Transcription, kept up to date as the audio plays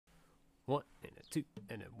1 and a 2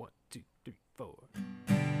 and a 1, 2, 3, 4.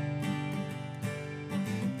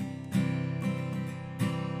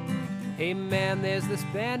 Hey man, there's this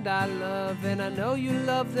band I love, and I know you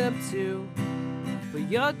love them too. But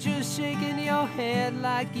you're just shaking your head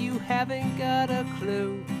like you haven't got a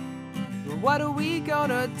clue. But what are we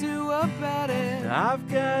gonna do about it? I've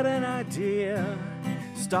got an idea.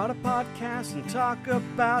 Start a podcast and talk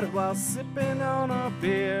about it while sipping on a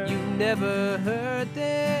beer. You never heard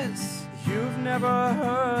this. You've never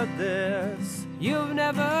heard this. You've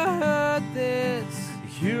never heard this.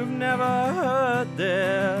 You've never heard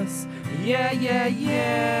this. Yeah, yeah,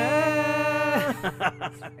 yeah.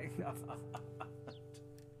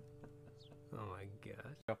 Oh my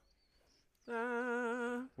god.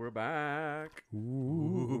 We're back.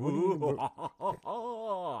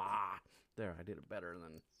 There, I did it better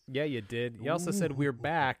than... Yeah, you did. You also said we're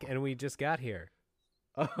back, and we just got here.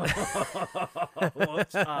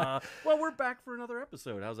 Whoops. Well, we're back for another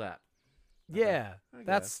episode. How's that? Yeah, I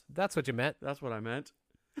that's what you meant. That's what I meant.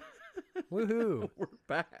 Woohoo! We're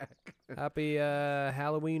back. Happy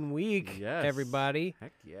Halloween week, Yes. everybody.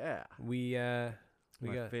 Heck yeah. We My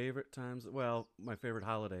got favorite times, well, my favorite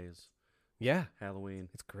holidays, yeah, Halloween.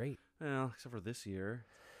 it's great. Well, except for this year.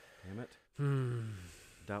 Damn it.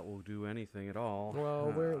 Doubt we'll do anything at all.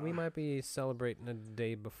 Well, we might be celebrating a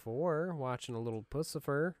day before, watching a little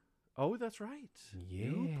Pussifer. Oh, that's right.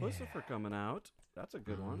 New Yeah. Pussifer coming out. That's a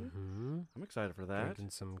good one. Mm-hmm. I'm excited for that. Drinking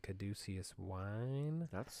some Caduceus wine.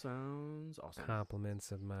 That sounds awesome.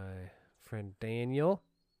 Compliments of my friend Daniel.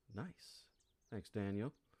 Nice. Thanks,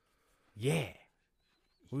 Daniel. Yeah.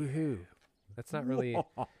 Woohoo. That's not really.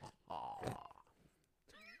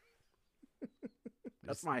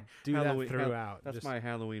 That's my do Halloween. that throughout. That's Just- my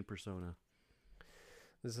Halloween persona.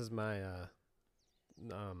 This is my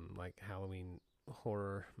like Halloween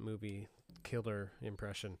horror movie killer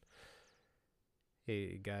impression.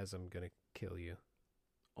 Hey guys, I'm gonna kill you.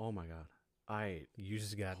 Oh my god. You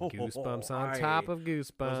just got Oh, goosebumps on I- top of That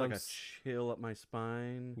was like a goosebumps. chill up my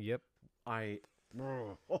spine. Yep.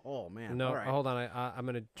 Oh man. No, All right. hold on. I'm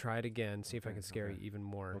gonna try it again. See if I Okay, can scare okay. you even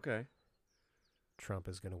more. Okay. Trump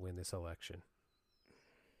is gonna win this election.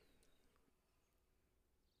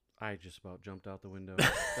 I just about jumped out the window.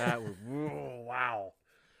 That was whoa, wow.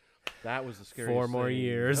 That was the scariest 4 more thing.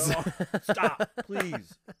 years. No, stop,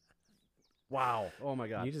 please. Wow. Oh my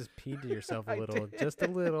god. You just peed yourself a I little, did. just a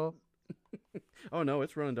little. Oh no,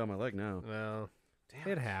 it's running down my leg now. Well, Damn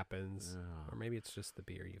it happens. Oh. Or maybe it's just the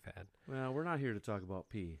beer you've had. Well, we're not here to talk about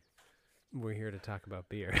pee. We're here to talk about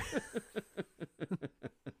beer.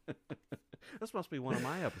 This must be one of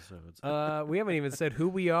my episodes. We haven't even said who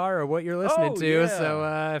we are or what you're listening Oh, to. yeah.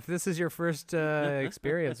 So if this is your first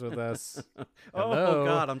experience with us, Oh hello.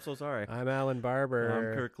 god, I'm so sorry. I'm Alan Barber.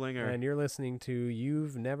 I'm Kirk Klinger. And you're listening to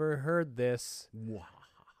You've Never Heard This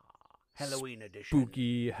Halloween edition.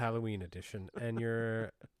 Spooky Halloween edition. And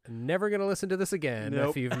you're never going to listen to this again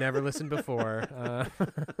Nope. if you've never listened before.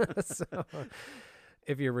 So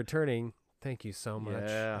if you're returning, thank you so much.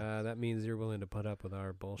 Yeah. That means you're willing to put up with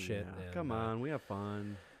our bullshit. Yeah, and, come on, we have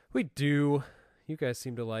fun. We do. You guys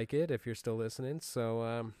seem to like it if you're still listening.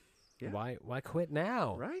 So Yeah. why quit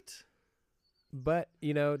now? Right? But,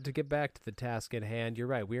 to get back to the task at hand, you're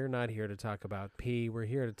right. We're not here to talk about pee. We're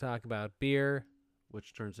here to talk about beer.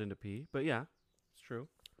 Which turns into pee. But yeah, it's true.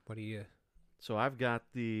 What do you... So I've got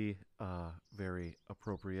the very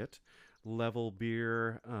appropriate level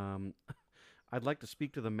beer. I'd like to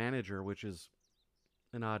speak to the manager, which is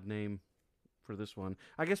an odd name for this one.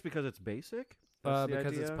 I guess because it's basic. That's the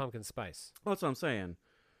because it's idea? pumpkin spice. Well, that's what I'm saying.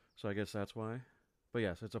 So I guess that's why. But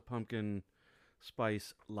yes, it's a pumpkin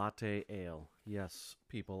spice latte ale. Yes,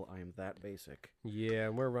 people, I am that basic. Yeah,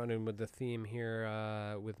 we're running with the theme here.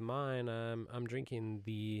 With mine, I'm drinking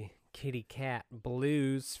the Kitty Cat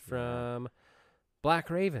Blues from Black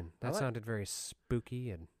Raven. That sounded very spooky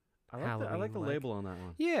and I like the Halloween-like. label on that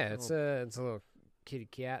one. Yeah, it's a little kitty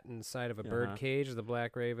cat inside of a bird Uh-huh. cage with a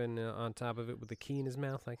black raven on top of it with the key in his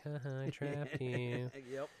mouth, like, haha, I trapped you.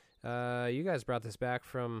 Yep. You guys brought this back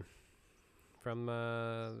from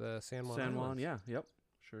the San Juan. San Juan, Islands. yeah. Yep.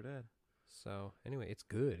 Sure did. So anyway, it's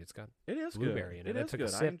good. It's got It is blueberry good. in it. I is took good.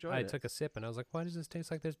 a I sip. enjoyed I it. took a sip and I was like, why does this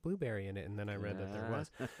taste like there's blueberry in it? And then I read that there was.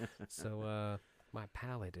 So my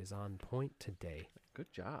palate is on point today.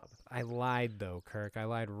 Good job. I lied though, Kirk. I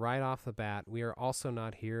lied right off the bat. We are also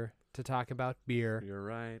not here to talk about beer. You're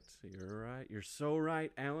right. You're right. You're so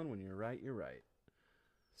right, Alan. When you're right, you're right.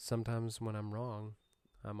 Sometimes when I'm wrong,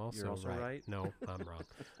 I'm also, You're also right? No, I'm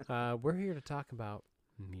wrong. We're here to talk about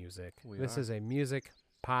music. We This are. is a music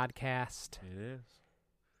podcast, It is.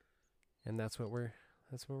 and that's what we're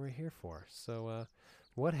here for. So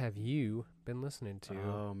What have you been listening to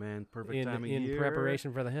Oh man, perfect time of in year.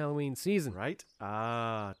 preparation for the Halloween season? Right?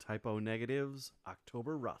 Typo Negatives,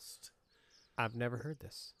 October Rust. I've never heard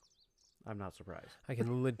this. I'm not surprised. I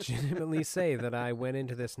can legitimately say that I went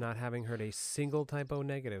into this not having heard a single Typo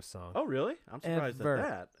Negative song Oh, really? I'm surprised Ever. at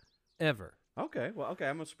that. ever. Okay, well, okay,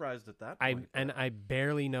 I'm surprised at that I point. I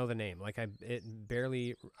barely know the name. Like I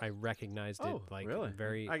recognized Oh, it. Like really?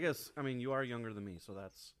 very. I guess, I mean, you are younger than me, so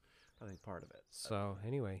that's, I think, part of it. So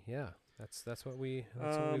anyway, yeah, that's what we've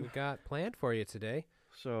got planned for you today.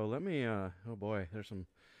 So let me, oh boy, there's some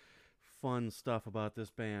fun stuff about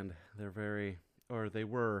this band. They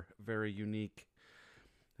were very unique.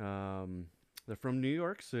 They're from New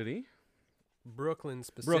York City. Brooklyn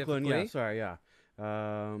specifically. Brooklyn, yeah, sorry, yeah.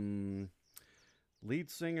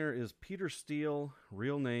 Lead singer is Peter Steele.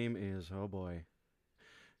 Real name is, oh boy,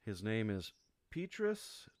 his name is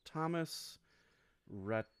Petrus Thomas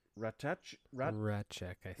Ratchek,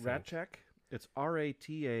 Ratchek, I think. Ratchek. It's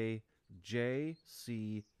Ratachzzyk.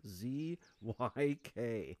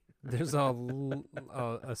 There's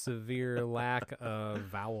a severe lack of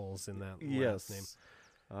vowels in that last name.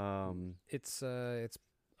 It's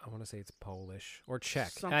I want to say it's Polish or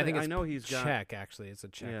Czech. I think it's he's got Czech. Actually, it's a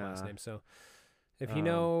Czech last Yeah. name. So, if you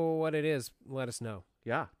know what it is, let us know.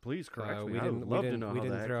 Yeah, please correct me. We I didn't. would We love to didn't. know We how the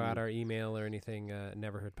didn't heck throw out you- our email or anything.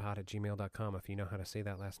 Neverheardpod@gmail.com. If you know how to say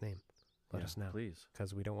that last name, let Yeah, us know, please.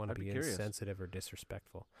 because we don't want to I'd be be curious. insensitive or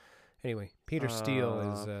disrespectful. Anyway, Peter Steele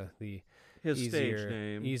is the His easier, stage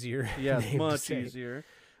name. easier. Yeah, name to much say. easier.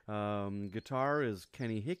 Guitar is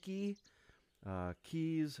Kenny Hickey.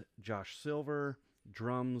 Keys, Josh Silver.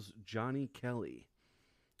 Drums, Johnny Kelly.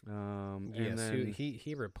 And Yes, then,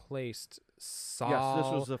 he replaced Saul. yes,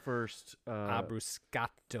 this was the first.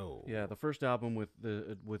 Abruscato. Yeah, the first album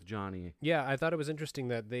with Johnny. Yeah, I thought it was interesting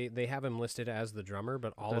that they have him listed as the drummer,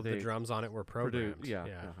 but all That of the they drums on it were programmed. Yeah,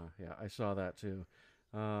 yeah, I saw that too.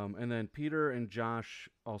 And then Peter and Josh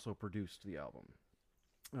also produced the album.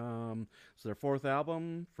 So their fourth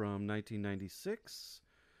album from 1996.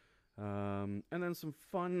 And then some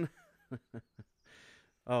fun.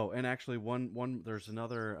 Oh, and actually, there's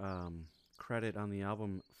another credit on the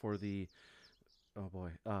album for the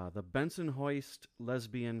the Bensonhurst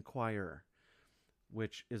Lesbian Choir,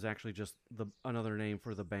 which is actually just another name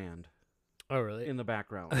for the band Oh, really? in the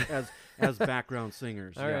background as background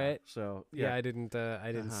singers. All yeah. right. So Yeah, I didn't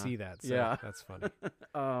see that. So Yeah. that's funny.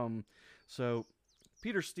 So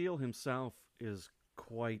Peter Steele himself is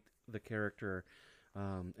quite the character,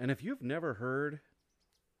 and if you've never heard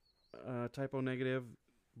Typo Negative,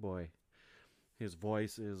 boy, his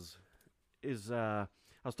voice is. I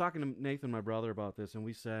was talking to Nathan, my brother, about this, and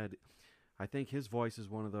we said, I think his voice is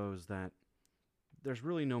one of those that there's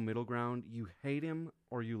really no middle ground. You hate him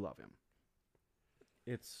or you love him.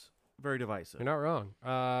 It's very divisive. You're not wrong.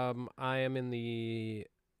 I am in the.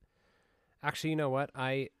 Actually, you know what?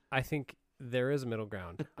 I think there is a middle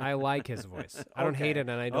ground. I like his voice. I don't hate it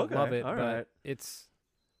and I don't love it, all but right. it's.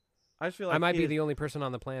 I just feel like I might be the only person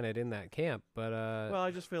on the planet in that camp, but well, I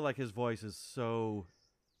just feel like his voice is so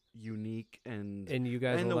unique and you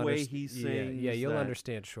guys and will the way underst- he sings. yeah, you'll that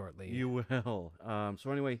understand shortly. You will.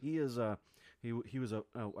 So anyway, he is he was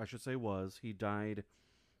I should say he died.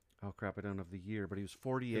 Oh crap! I don't have the year, but he was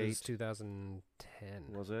 48. It was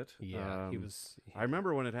 2010. Was it? Yeah, he was. I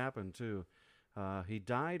remember when it happened too. He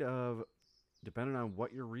died of, depending on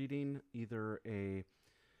what you're reading, either a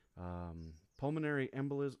pulmonary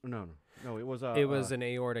embolism. No. It was It was an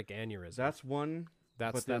aortic aneurysm. That's one.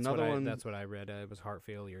 That's another one. That's what I read. It was heart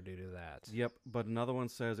failure due to that. Yep, but another one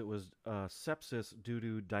says it was sepsis due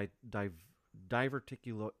to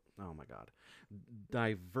diverticulo. Oh my god,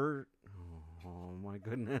 Oh my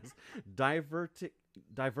goodness, diverted.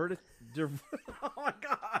 Oh my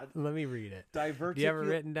god. Let me read it. Diverticulitis. Do you have it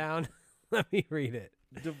written down? Let me read it.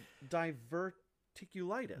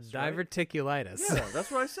 Diverticulitis. Right? Diverticulitis. Yeah,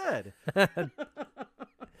 that's what I said.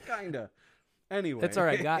 Kinda. Anyway, It's all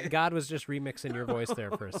right. God was just remixing your voice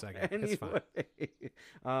there for a second. It's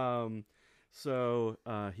fine. So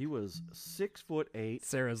he was 6'8".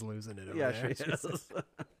 Sarah's losing it over Yeah, there. she is.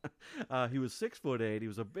 He was 6'8". He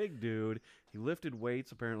was a big dude. He lifted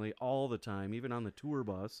weights apparently all the time, even on the tour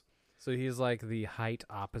bus. So he's like the height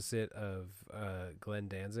opposite of Glenn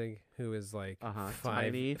Danzig, who is like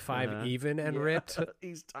tiny, five even and Yeah, ripped.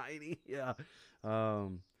 He's tiny. Yeah.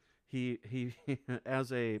 He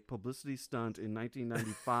as a publicity stunt in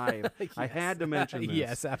 1995. I had to mention this.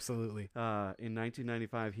 Yes, absolutely. In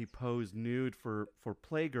 1995, he posed nude for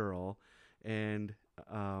Playgirl, and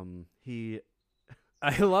he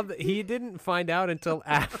I love that he didn't find out until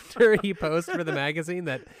after he posed for the magazine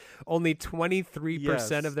that only 23%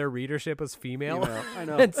 Yes. of their readership was female. Female, I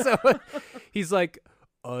know. And so he's like,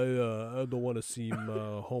 I don't want to seem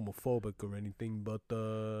homophobic or anything, but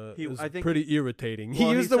I think pretty irritating. well, he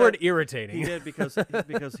he used the said- word irritating. He did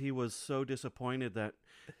because he was so disappointed that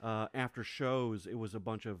after shows it was a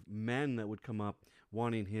bunch of men that would come up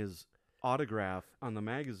wanting his autograph on the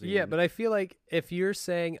magazine. Yeah, but I feel like if you're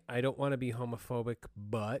saying I don't want to be homophobic,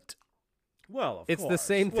 but well, of it's the course.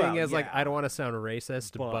 same thing Well, as like yeah. I don't want to sound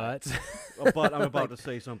racist, but But I'm about Like, to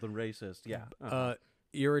say something racist. Yeah.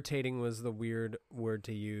 irritating was the weird word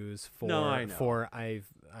to use for No, I know. I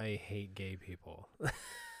hate gay people.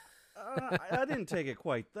 I didn't take it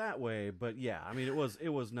quite that way, but yeah, I mean, it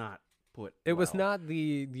was not put. It was well. not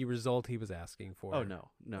the result he was asking for. Oh no,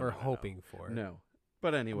 or hoping for. No,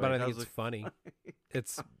 but anyway, But I that think was it's funny.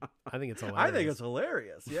 I think it's hilarious. I think it's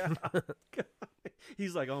hilarious. Yeah.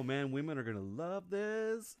 He's like, oh man, women are gonna love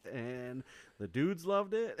this, and the dudes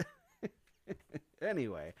loved it.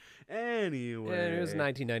 Anyway, Yeah, it was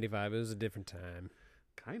 1995. It was a different time.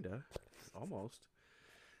 kinda, almost.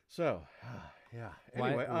 So, yeah.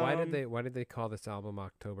 Anyway, Why did they call this album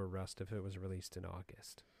October Rust if it was released in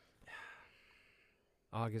August?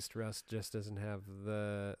 August Rust just doesn't have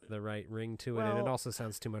the right ring to it, and it Well- also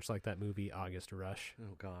sounds too much like that movie August Rush.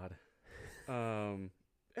 Oh God.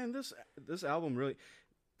 And this album really,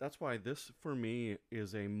 that's why this for me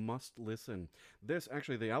is a must listen. This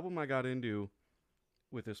actually the album I got into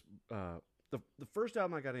with this the first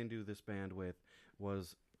album I got into this band with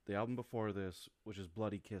was the album before this, which is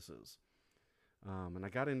Bloody Kisses. And I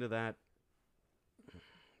got into that,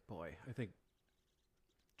 boy, I think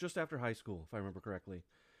just after high school, if I remember correctly.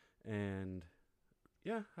 And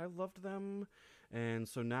yeah, I loved them. And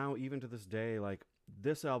so now, even to this day, like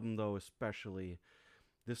this album, though, especially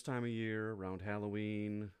this time of year, around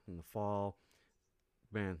Halloween, in the fall,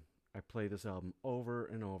 man, I play this album over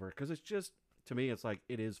and over. Because it's just, to me, it's like,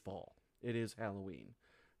 it is fall. It is Halloween.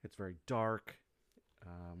 It's very dark.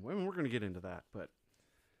 I mean, we're going to get into that, but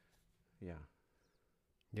yeah.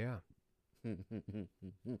 Yeah.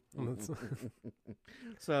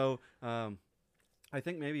 So, I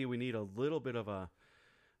think maybe we need a little bit of a.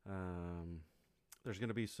 There's going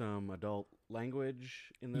to be some adult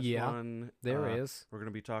language in this Yeah, one. There is. We're going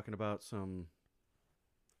to be talking about some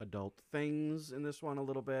adult things in this one a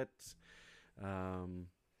little bit.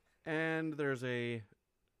 And there's a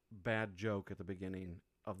bad joke at the beginning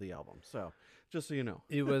of the album. So, just so you know.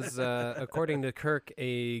 It was, according to Kirk,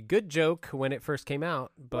 a good joke when it first came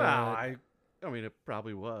out, but Well, I mean, it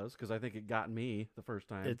probably was, because I think it got me the first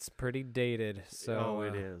time. it's pretty dated. So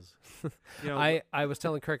it is. You know, I was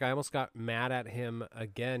telling Kirk I almost got mad at him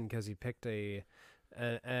again because he picked an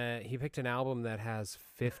album that has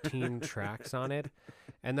 15 tracks on it,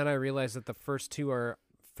 and then I realized that the first two are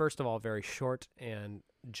first of all very short and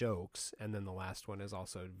jokes, and then the last one is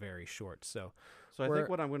also very short. So I think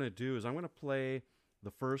what I'm going to do is I'm going to play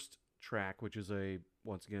the first track, which is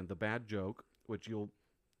once again the bad joke, which you'll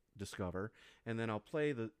discover, and then I'll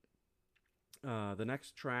play the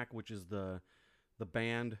next track, which is the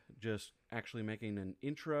band just actually making an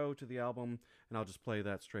intro to the album, and I'll just play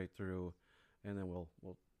that straight through, and then we'll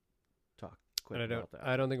talk quick about that.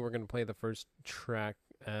 I don't think we're going to play the first track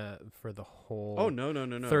for the whole. Oh no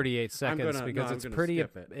 38 seconds because I'm it's gonna pretty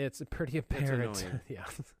skip it. it's pretty apparent. annoying. Yeah.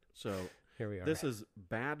 So Here we are. this is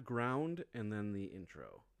Bad Ground, and then the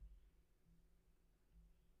intro.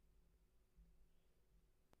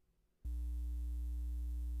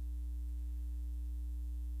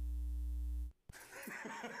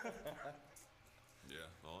 Yeah,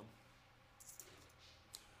 on?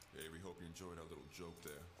 Hey, we hope you enjoyed our little joke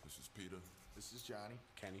there. This is Peter. This is Johnny.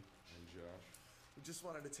 Kenny. And Josh. We just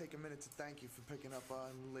wanted to take a minute to thank you for picking up our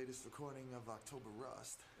latest recording of October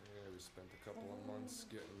Rust. Yeah, we spent a couple of months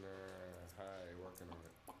getting high working on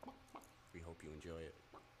it. We hope you enjoy it.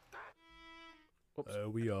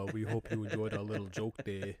 We hope you enjoyed our little joke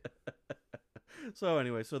there. So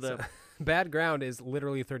anyway, Bad Ground is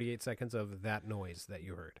literally 38 seconds of that noise that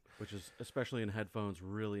you heard. which is especially in headphones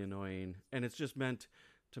really annoying, and it's just meant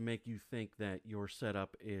to make you think that your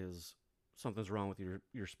setup is something's wrong with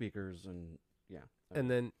your speakers, and yeah. And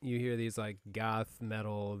then you hear these like goth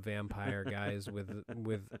metal vampire guys with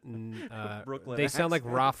Brooklyn they sound like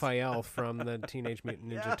accents. Raphael from the Teenage Mutant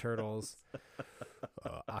Ninja Turtles.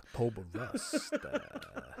 October Rust.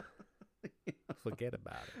 Forget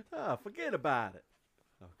about it. Forget about it.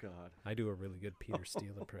 Oh God. I do a really good Peter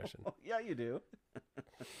Steele impression. Yeah, you do.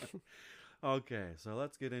 Okay, so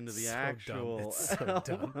let's get into the So dumb. actual It's so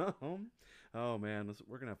dumb. album. Oh man,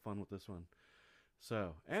 we're gonna have fun with this one.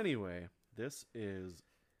 So anyway, This is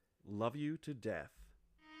Love You to Death.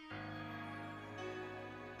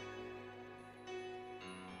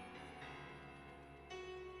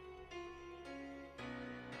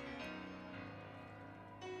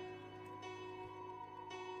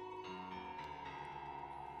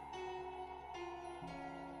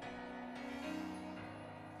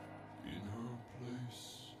 In her place,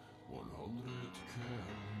 100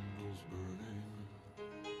 candles burning.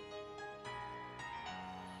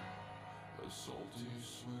 A salty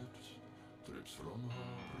sweat drips from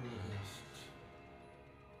her breast.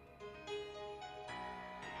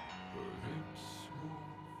 Her hips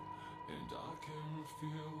move, and I can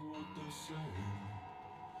feel what they're saying,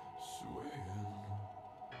 swaying.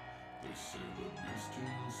 They say the beast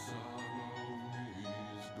inside of me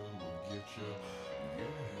is gonna get ya, yeah.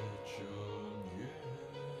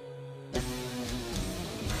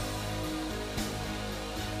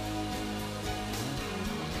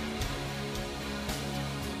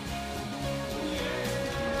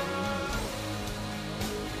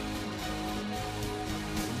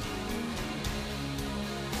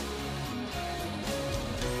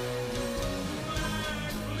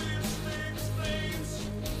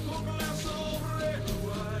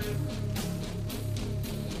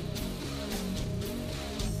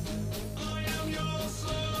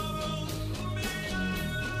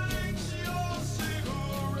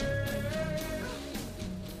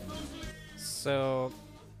 So,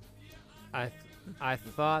 I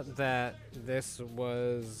thought that this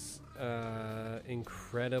was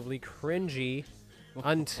incredibly cringy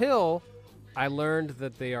until I learned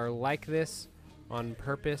that they are like this on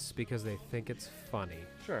purpose because they think it's funny.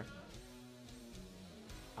 Sure.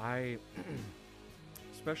 I,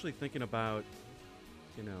 especially thinking about,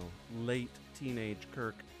 late teenage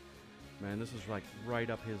Kirk, man, this is like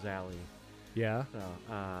right up his alley. Yeah. So,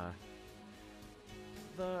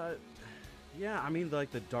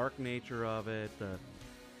 like the dark nature of it, the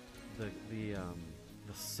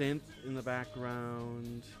synth in the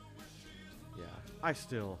background. Yeah,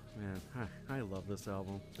 I love this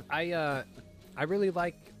album. I really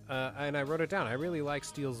like, and I wrote it down. I really like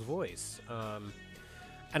Steele's voice,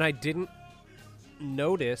 and I didn't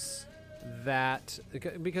notice that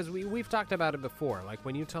because we've talked about it before. Like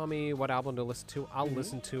when you tell me what album to listen to, I'll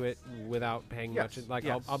listen to it without paying much. Like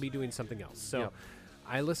I'll be doing something else. So. Yep.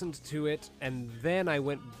 I listened to it, and then I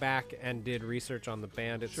went back and did research on the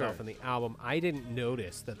band itself and the album. I didn't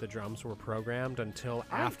notice that the drums were programmed until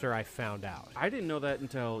after I found out. I didn't know that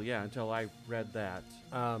until I read that.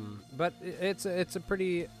 But it's a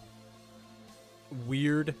pretty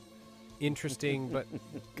weird, interesting, but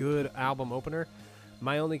good album opener.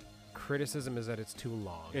 My only criticism is that it's too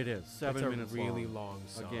long. It is 7 minutes It's a really long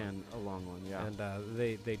song. Again, a long one, yeah. And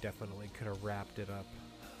they definitely could have wrapped it up.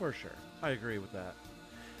 For sure. I agree with that.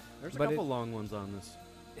 There's a But couple long ones on this.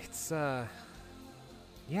 It's I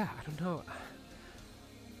don't know.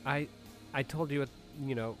 I told you,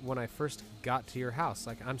 when I first got to your house,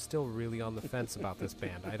 like I'm still really on the fence about this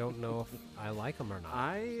band. I don't know if I like them or not.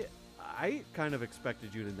 I kind of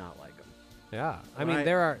expected you to not like them. Yeah, I mean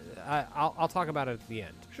there are. I'll talk about it at the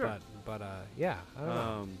end. Sure. But yeah, I don't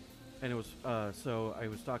know. And it was so I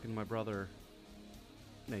was talking to my brother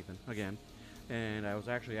Nathan again, and I was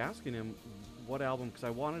actually asking him what album, because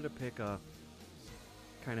I wanted to pick a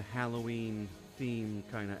kind of Halloween theme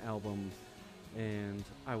kind of album, and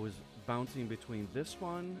I was bouncing between this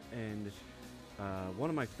one and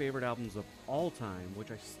one of my favorite albums of all time,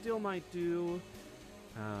 which I still might do,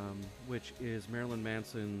 which is Marilyn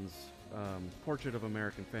Manson's Portrait of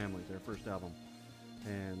American Family, their first album.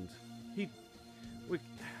 And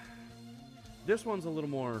this one's a little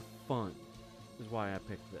more fun, is why I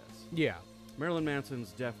picked this. Yeah. Marilyn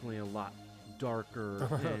Manson's definitely a lot darker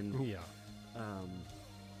and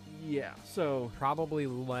yeah. So probably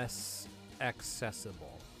less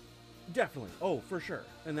accessible. Definitely. Oh, for sure.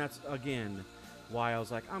 And that's again why I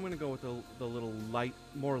was like, I'm gonna go with the little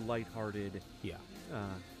more lighthearted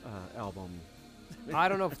album. I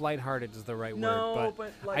don't know if lighthearted is the right word,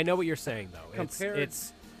 but like, I know what you're saying though.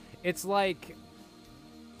 It's like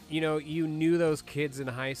you knew those kids in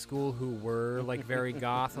high school who were like very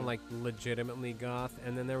goth and like legitimately goth,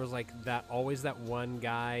 and then there was like always that one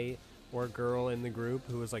guy or girl in the group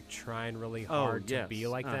who was like trying really hard to be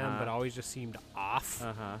like them, but always just seemed off.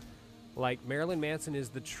 Like Marilyn Manson is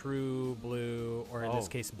the true blue, or in this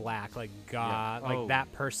case black, like goth, like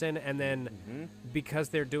that person, and then because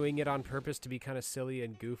they're doing it on purpose to be kind of silly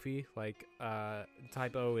and goofy, like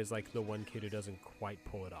Type O is like the one kid who doesn't quite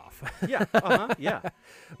pull it off. Yeah.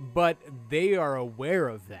 But they are aware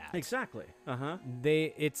of that. Exactly.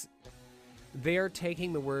 they are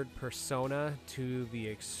taking the word persona to the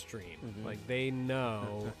extreme. Mhm. Like they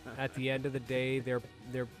know at the end of the day they're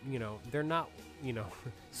they're not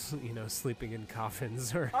sleeping in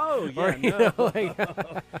coffins or Oh yeah, or, you no. know,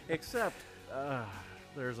 like Except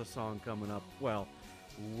there's a song coming up. Well,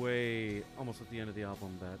 way almost at the end of the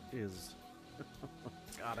album that is.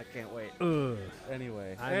 God, I can't wait. ugh.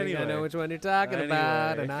 Anyway, I think I know which one you're talking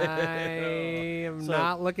about, and I am So-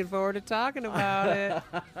 not looking forward to talking about it.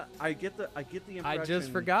 I get the impression. I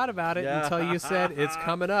just forgot about it Yeah. until you said it's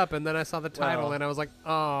coming up, and then I saw the title, Well. and I was like,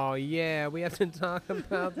 "Oh yeah, we have to talk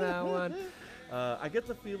about that one." I get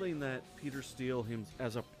the feeling that Peter Steele, him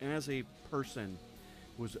as a person,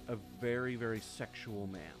 was a very, very sexual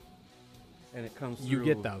man, and it comes. You through,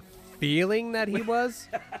 get the feeling that he was.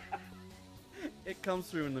 It comes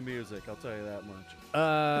through in the music. I'll tell you that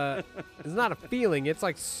much. It's not a feeling; it's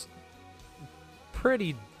like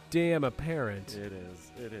pretty damn apparent. It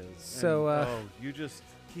is. It is. So, And, you just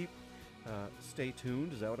keep. Stay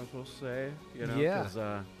tuned. Is that what I'm supposed to say? You know, Yeah. 'cause,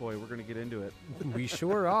 boy, we're gonna get into it. We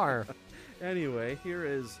sure are. Anyway, here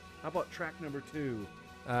is. How about track number 2?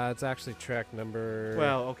 It's actually track number.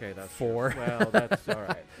 Well, okay, that's true. 4. Well, that's all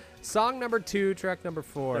right. Song number 2, track number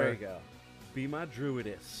 4. There you go. Be My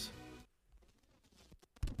Druidess.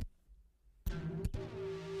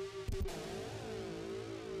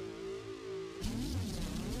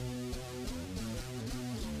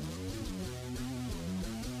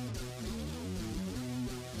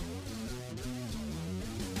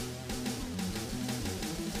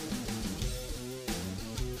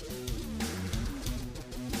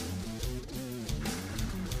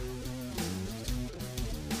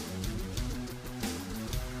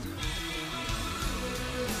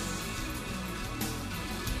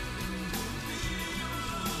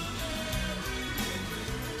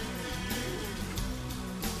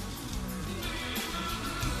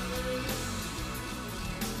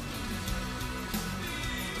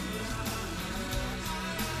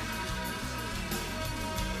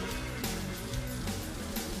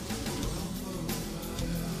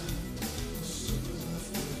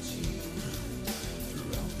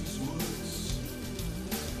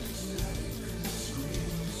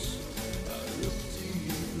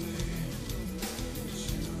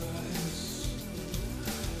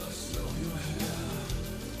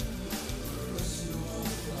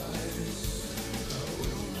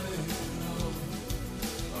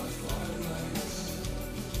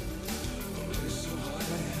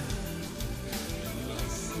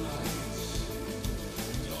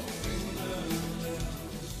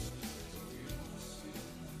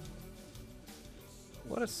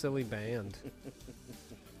 What a silly band.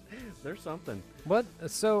 There's something.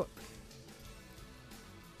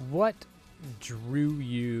 What drew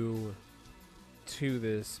you to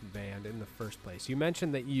this band in the first place? You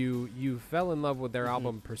mentioned that you fell in love with their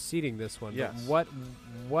album preceding this one. Yes. But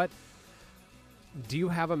what do you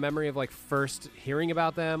have a memory of, like, first hearing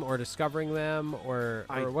about them or discovering them, or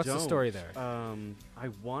what's the story there? I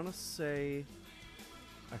want to say,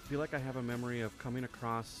 I feel like I have a memory of coming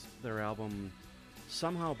across their album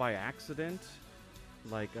somehow by accident,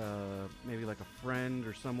 like maybe like a friend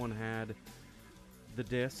or someone had the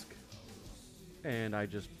disc, and I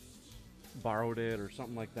just borrowed it or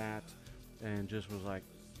something like that, and just was like,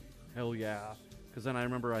 hell yeah. Because then I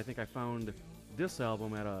remember, I think I found this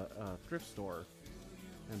album at a thrift store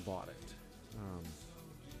and bought it.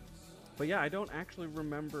 But yeah, I don't actually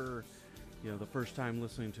remember, the first time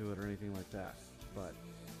listening to it or anything like that. But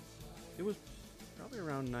it was probably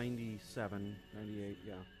around 97, 98,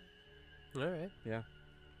 yeah. All right. Yeah.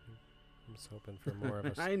 I'm just hoping for more of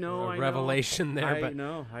a, I know, I know. revelation there. I but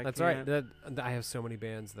know. that's right. I have so many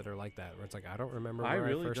bands that are like that, where it's like, I don't remember I where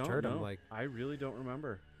really I first don't heard know. them. Like, I really don't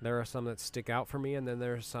remember. there are some that stick out for me, and then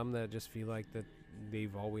there are some that just feel like that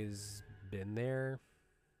they've always been there.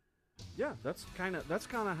 Yeah, that's kind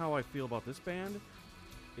of how I feel about this band.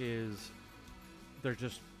 Is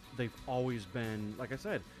they've always been, like I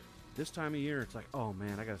said, this time of year it's like, oh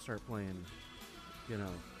man, I got to start playing,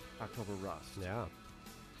 October Rust. Yeah.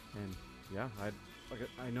 And yeah,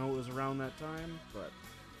 I know it was around that time, but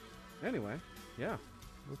anyway, yeah.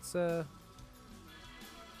 Let's Go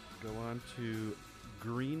on to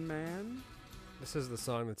Green Man. This is the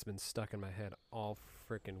song that's been stuck in my head all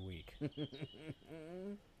frickin' week.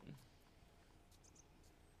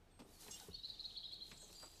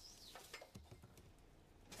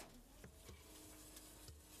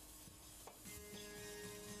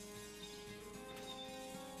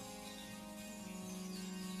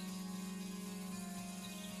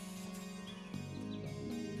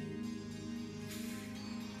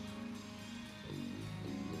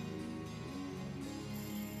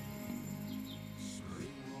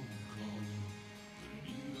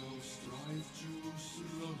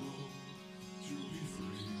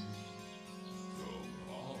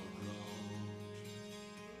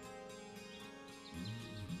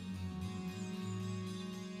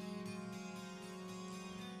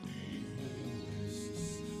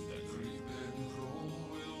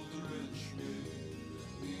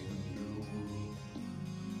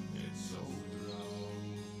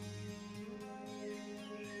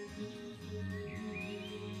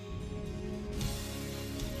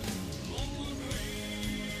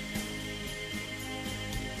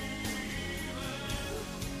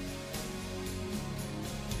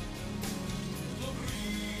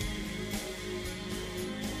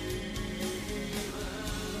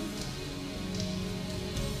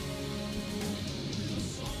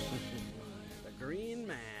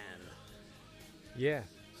 Yeah.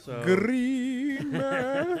 So Green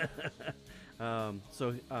Man.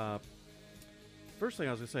 First thing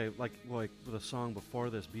I was gonna say, like with a song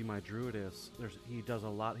before this, "Be My Druidess," he does a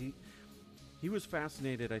lot. He was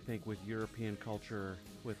fascinated, I think, with European culture,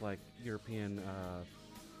 with like European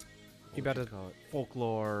You about to call it,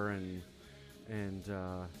 folklore and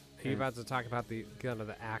Are you about to talk about the kind of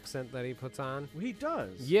the accent that he puts on? he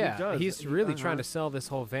does. Yeah, he does. he's really trying to sell this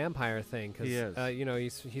whole vampire thing He is.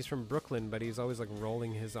 because he's from Brooklyn, but he's always like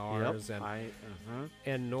rolling his R's, Yep.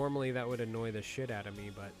 and normally that would annoy the shit out of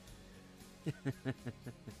me, but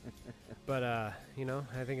I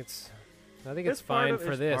think it's fine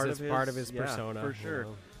for this. It's part of his persona, for sure.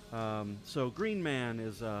 So Green Man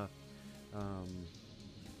is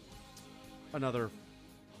another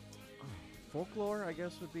folklore, I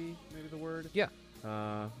guess would be maybe the word. Yeah.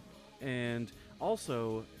 And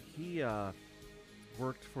also he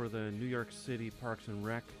worked for the New York City Parks and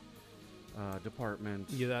Rec department.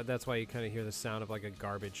 Yeah, that's why you kind of hear the sound of like a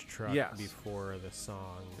garbage truck Yes. before the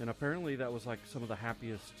song. And apparently that was like some of the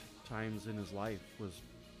happiest times in his life was,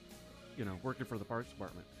 working for the Parks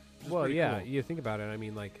Department. which is Well, pretty yeah, cool. you think about it. I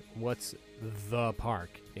mean, like, what's the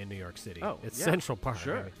park in New York City? Oh, It's yeah, Central Park. I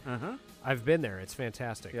Sure. mean, I've been there. It's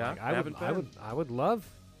fantastic. Yeah, Like, I haven't been. I would love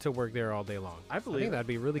to work there all day long. I believe think it. that'd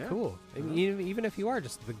be really Yeah. cool. I mean, even if you are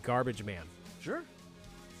just the garbage man, Sure.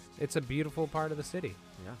 it's a beautiful part of the city.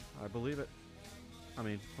 Yeah, I believe it. I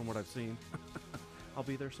mean, from what I've seen. I'll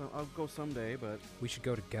be there I'll go someday, but We should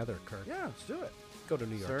go together, Kirk. yeah, let's do it. Go to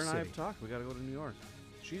New York Sarah and I City. have talked. We got to go to New York.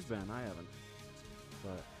 She's been. I haven't.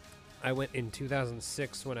 But I went in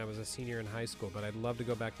 2006 when I was a senior in high school, but I'd love to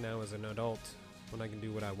go back now as an adult when I can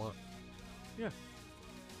do what I want. yeah,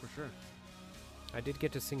 for sure. I did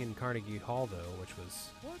get to sing in Carnegie Hall, though, which was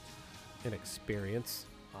an experience.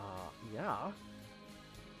 Yeah.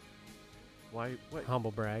 Why? Wait.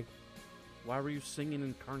 Humble brag. Why were you singing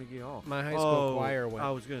in Carnegie Hall? My high school choir went.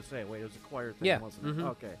 I was gonna say, wait, it was a choir thing, Yeah, wasn't it? mhm.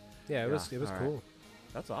 Okay. Yeah, it was all right. cool.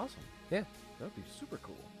 That's awesome. Yeah. That'd be super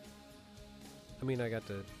cool. I mean, I got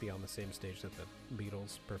to be on the same stage that the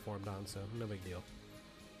Beatles performed on, so no big deal.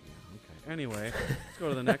 Yeah. Okay. Anyway, let's go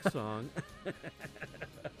to the next song.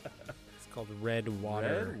 It's called Red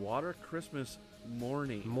Water. Red Water Christmas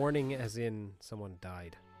Morning. Mourning as in someone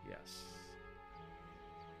died. Yes.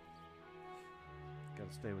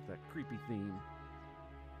 Gotta stay with that creepy theme.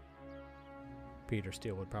 Peter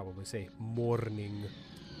Steele would probably say morning.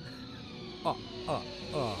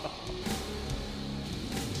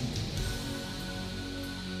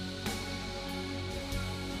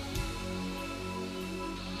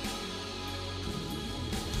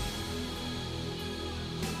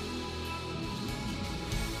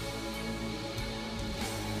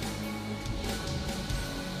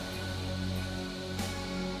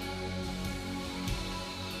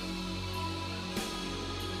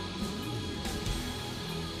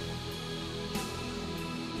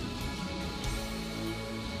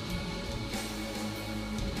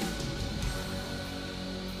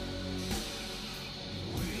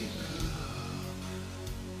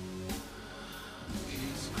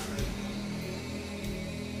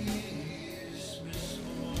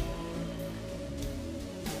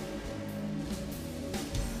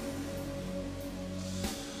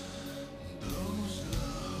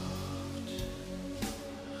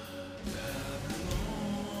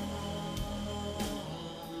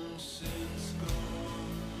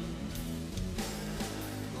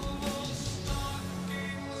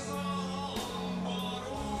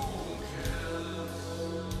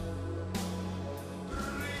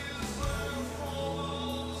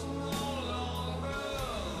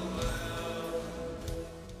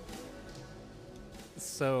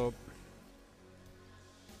 So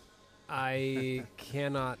I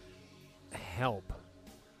cannot help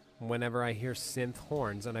whenever I hear synth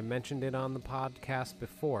horns, and I mentioned it on the podcast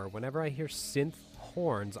before. Whenever I hear synth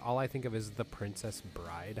horns, all I think of is The Princess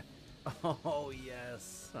Bride. Oh,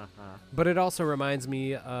 yes. Uh-huh. But it also reminds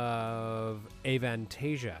me of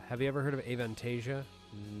Avantasia. Have you ever heard of Avantasia?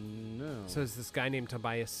 No. So it's this guy named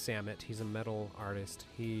Tobias Sammet. He's a metal artist.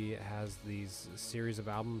 He has these series of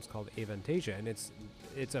albums called Avantasia, and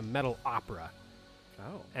it's a metal opera.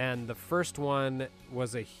 Oh. And the first one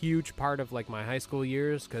was a huge part of like my high school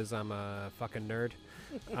years because I'm a fucking nerd.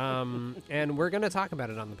 And we're gonna talk about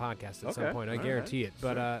it on the podcast at some Okay. point. I All guarantee right.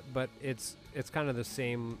 it. But it's kind of the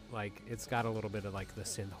same. Like it's got a little bit of like the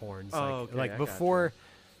synth horns. Oh, like, okay, like I before,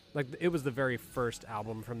 like it was the very first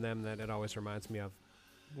album from them that it always reminds me of.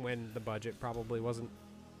 When the budget probably wasn't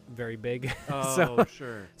very big. Oh, so,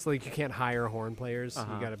 sure. so like you can't hire horn players.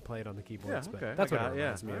 Uh-huh. You got to play it on the Yeah, keyboards. okay. But that's I what got it it.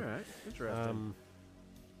 reminds Yeah. me All of. right. Interesting.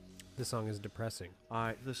 This song is depressing.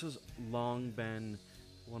 This has long been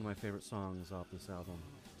one of my favorite songs off this album.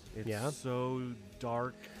 It's so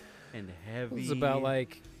dark and heavy. It's about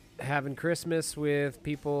like having Christmas with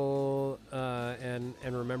people and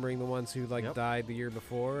remembering the ones who died the year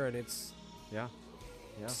before, and it's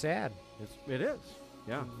sad. It is.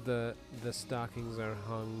 Yeah. The stockings are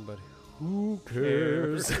hung, but who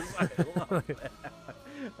cares? I love that.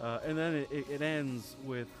 And then it ends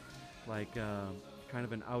with kind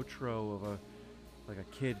of an outro of a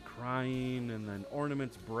kid crying, and then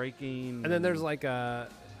ornaments breaking, and then there's like a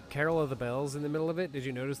Carol of the Bells in the middle of it. Did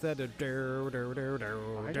you notice that? I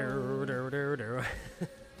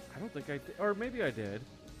don't think I did. Or maybe I did.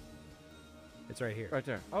 It's right here. Right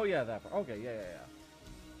there. Oh, yeah, that part. Okay, yeah.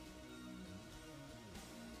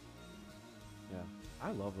 Yeah.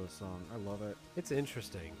 I love this song. I love it. It's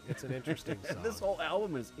interesting. It's an interesting song. This whole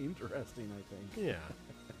album is interesting, I think. Yeah.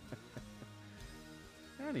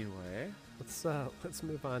 Anyway, let's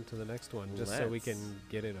move on to the next one, just so we can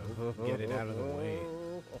get it out of the way.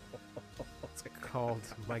 It's called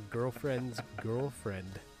My Girlfriend's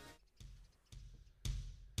Girlfriend.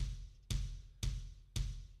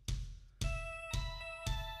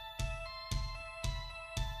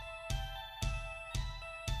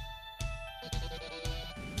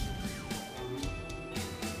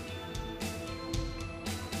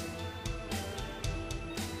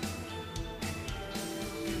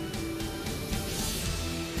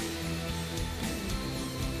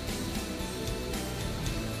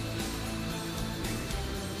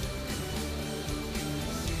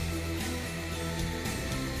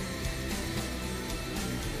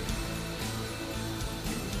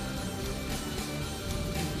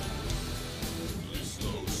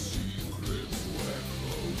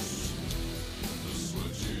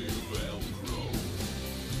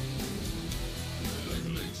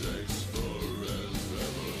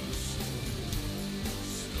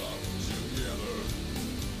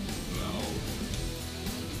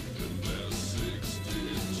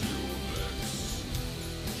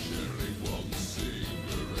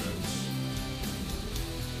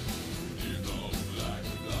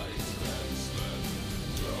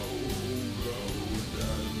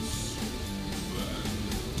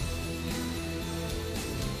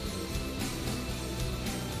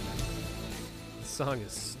 Song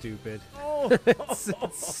is stupid.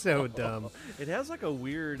 It's so dumb. It has like a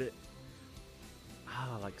weird,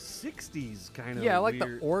 like 60s kind of. Yeah, like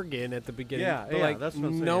weird... the organ at the beginning. Yeah, but like, that's what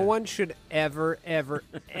I'm saying. No one should ever, ever,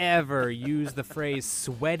 ever use the phrase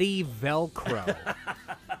 "sweaty Velcro"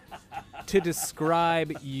 to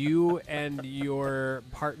describe you and your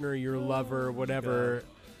partner, your lover, whatever,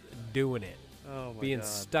 doing it. Oh my being God.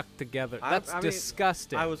 Stuck together. I That's mean,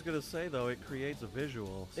 disgusting. I was gonna say though, it creates a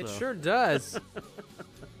visual. So. It sure does.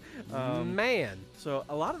 Man. So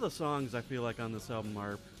a lot of the songs I feel like on this album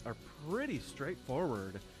are pretty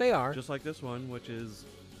straightforward. They are. Just like this one, which is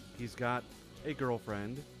he's got a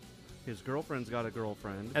girlfriend. His girlfriend's got a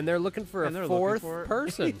girlfriend. And they're looking for a fourth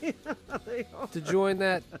person to join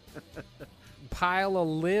that pile of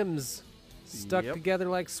limbs stuck together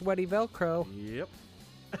like sweaty Velcro. Yep.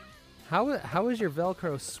 How is your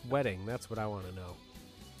Velcro sweating? That's what I want to know.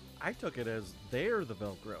 I took it as they're the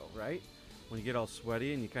Velcro, right? When you get all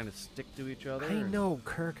sweaty and you kind of stick to each other. I know,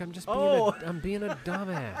 Kirk. I'm just being a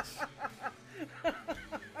dumbass.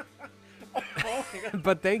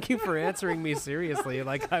 But thank you for answering me seriously.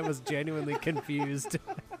 Like I was genuinely confused.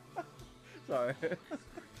 Sorry.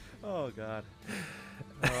 Oh God.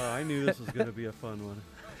 I knew this was going to be a fun one.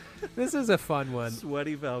 This is a fun one.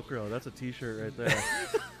 Sweaty Velcro. That's a T-shirt right there.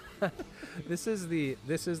 This is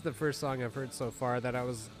the first song I've heard so far that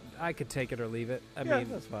I could take it or leave it. I mean,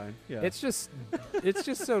 that's fine. Yeah. It's just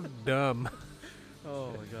so dumb.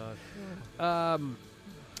 Oh my God.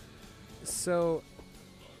 So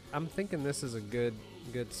I'm thinking this is a good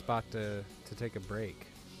spot to take a break.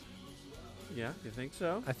 Yeah, you think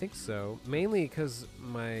so? I think so. Mainly because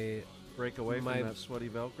break away from that sweaty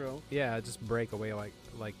Velcro. Yeah, just break away like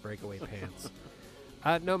breakaway pants.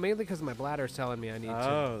 No, mainly because my bladder's telling me I need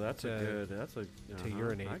to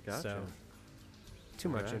urinate. I gotcha. So too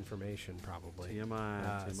much information, probably.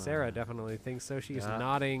 TMI. Sarah definitely thinks so. She's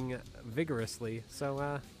nodding vigorously. So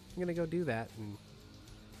I'm gonna go do that, and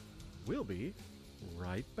we'll be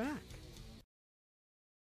right back.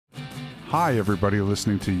 Hi, everybody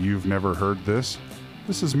listening to You've Never Heard This.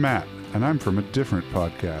 This is Matt, and I'm from a different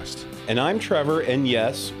podcast. And I'm Trevor, and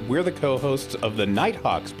yes, we're the co-hosts of the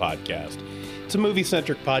Nighthawks podcast. It's a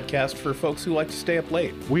movie-centric podcast for folks who like to stay up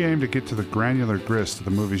late. We aim to get to the granular grist of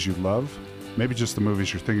the movies you love, maybe just the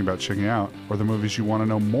movies you're thinking about checking out, or the movies you want to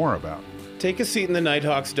know more about. Take a seat in the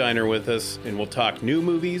Nighthawks Diner with us, and we'll talk new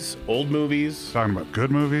movies, old movies. Talking about good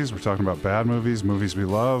movies, we're talking about bad movies, movies we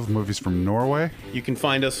love, movies from Norway. You can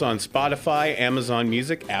find us on Spotify, Amazon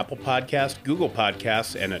Music, Apple Podcast, Google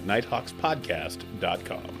Podcasts, and at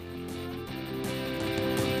nighthawkspodcast.com.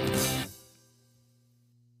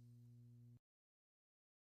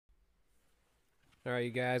 All right,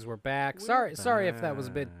 you guys, we're back. We're Sorry if that was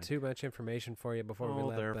a bit back. too much information for you before we Oh,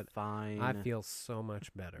 left, they're but fine. I feel so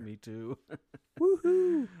much better. Me too.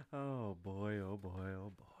 Woohoo! Oh boy, oh boy,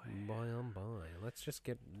 oh boy. Boy, oh boy. Let's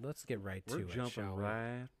get right We're to it, jumping shall we?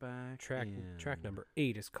 right back Track in. number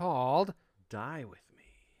 8 is called Die With Me.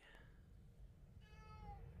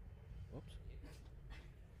 Whoops.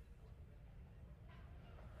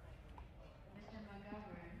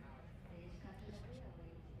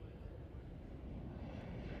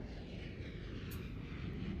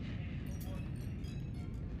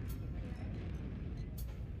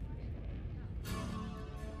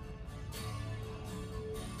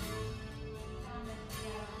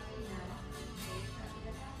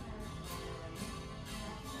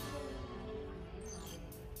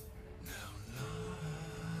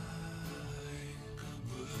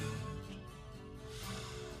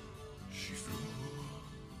 She flew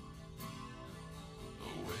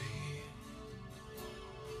away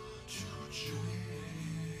to chase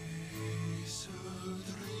her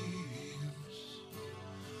dreams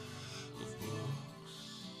of books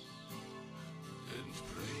and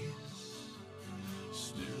praise.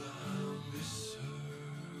 Still I miss her.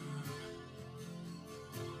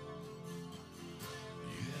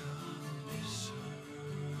 Yeah, I miss her.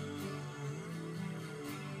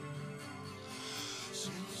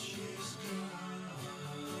 Since she's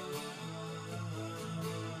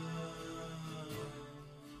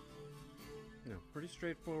No, pretty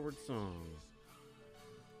straightforward song.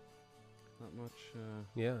 Not much.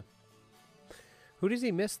 Yeah. Who does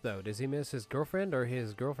he miss, though? Does he miss his girlfriend or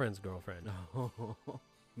his girlfriend's girlfriend?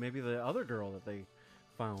 Maybe the other girl that they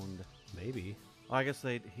found. Maybe. I guess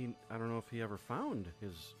I don't know if he ever found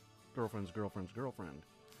his girlfriend's girlfriend's girlfriend.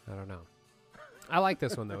 I don't know. I like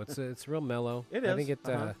this one, though. It's real mellow. It I is, think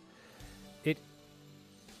uh-huh.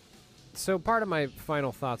 So part of my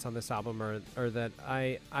final thoughts on this album are that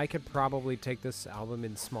I could probably take this album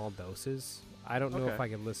in small doses. I don't know if Okay. I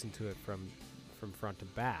could listen to it from front to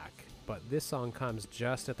back, but this song comes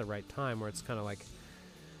just at the right time where it's kind of like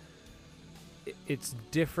it's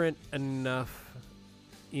different enough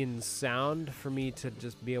in sound for me to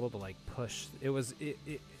just be able to like push.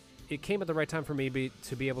 It came at the right time for me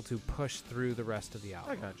to be able to push through the rest of the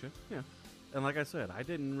album. I got you. Yeah. And like I said, I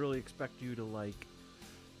didn't really expect you to like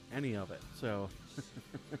any of it. So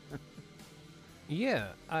Yeah,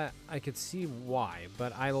 I could see why,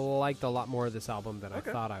 but I liked a lot more of this album than Okay.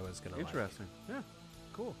 I thought I was gonna like. interesting. Yeah.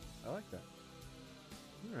 Cool. I like that.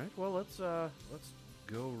 All right. Well, let's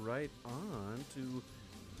go right on to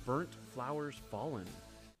Burnt Flowers Fallen.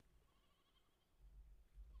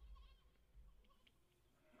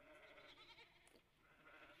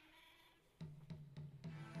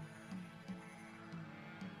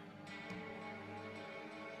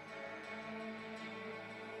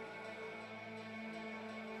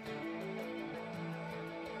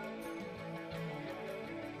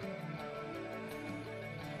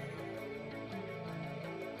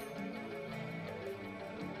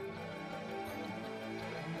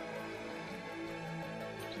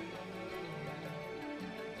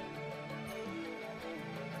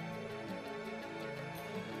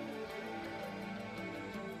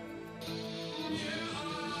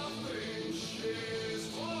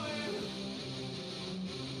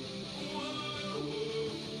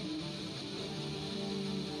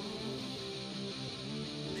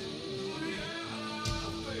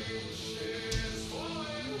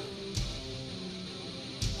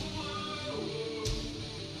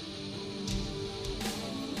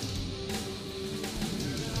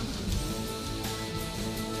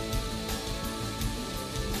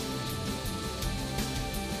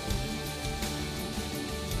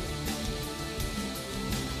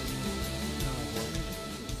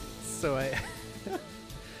 So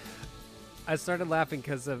I started laughing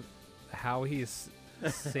because of how he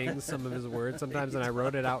sings some of his words sometimes, and I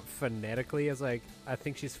wrote it out phonetically as like, I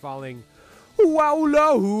think she's falling. Wow,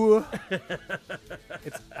 low.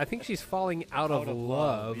 I think she's falling out of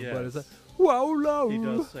love, but it's like, yes. wow, low. He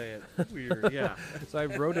does say it weird. Yeah. So I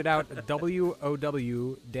wrote it out WOW-UH-LUHOW.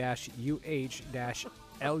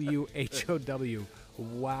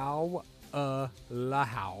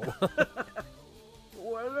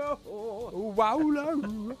 Wow, low. Wow,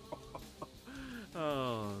 low.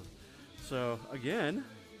 Oh, so again,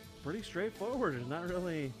 pretty straightforward. It's not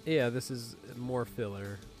really. Yeah, this is more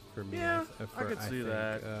filler for me. Yeah, I could see think.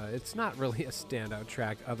 that. It's not really a standout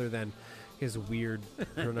track other than his weird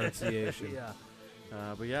pronunciation. Yeah.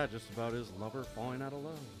 But yeah, just about his lover falling out of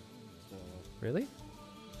love. So, Really?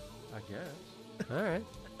 I guess. All right.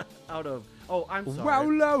 Out of. Oh, I'm sorry.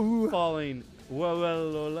 Wow, low. Falling. Whoa,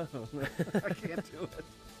 whoa, low. I can't do it.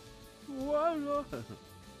 Whoa, low.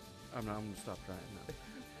 I'm going to stop trying now.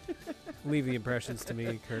 Leave the impressions to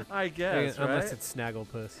me, Kurt. I guess, right? Unless it's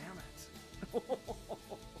Snagglepuss. Damn it. Oh,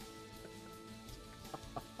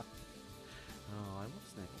 I love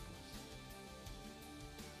Snagglepuss.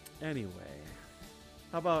 Anyway,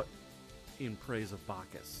 how about In Praise of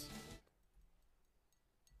Bacchus?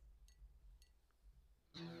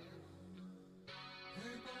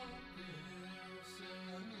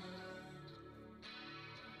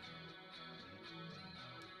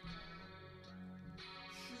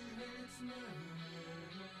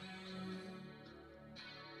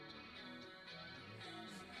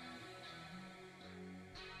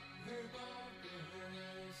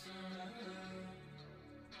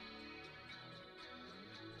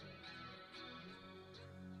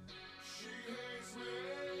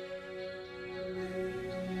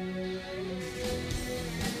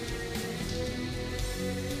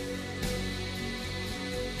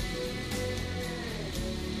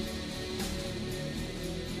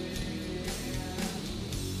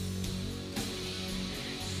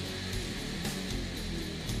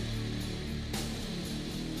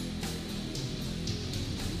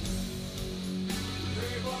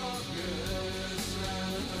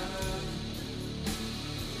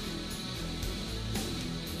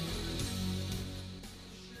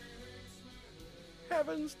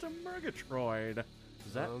 Heavens to Murgatroyd.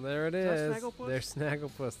 Is that? Oh, there it is is. that Snagglepuss? There's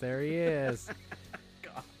Snagglepuss. There he is.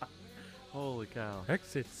 God. Holy cow.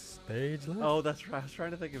 Exit stage left. Oh, that's right. I was trying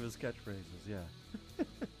to think of his catchphrases. Yeah.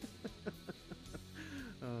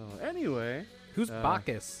 Oh, anyway. Who's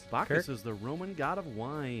Bacchus? Bacchus Kurt? is the Roman god of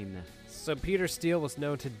wine. So Peter Steele was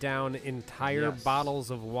known to down entire Yes. bottles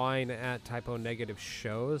of wine at typo negative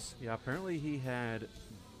shows. Yeah, apparently he had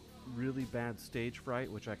really bad stage fright,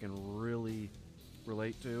 which I can really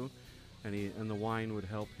relate to, and the wine would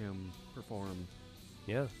help him perform.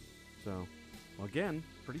 Yeah. So, well, again,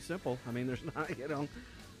 pretty simple. I mean, there's not,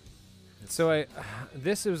 So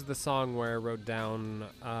this was the song where I wrote down.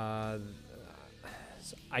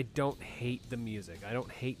 I don't hate the music. I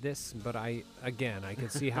don't hate this, but I can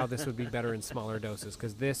see how this would be better in smaller doses,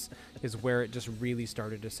 because this is where it just really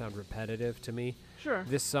started to sound repetitive to me. Sure.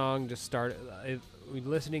 This song just started.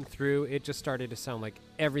 Listening through, it just started to sound like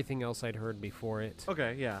everything else I'd heard before it.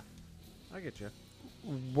 Okay, yeah, I get you.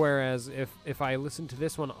 Whereas if I listened to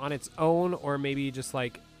this one on its own, or maybe just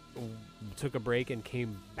like took a break and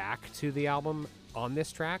came back to the album on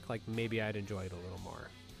this track, like maybe I'd enjoy it a little more.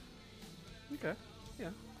 Okay,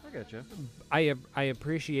 yeah, I get you. I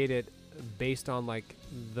appreciate it based on like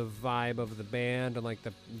the vibe of the band and like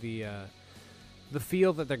the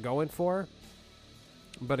feel that they're going for.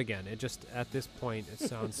 But again, it just at this point it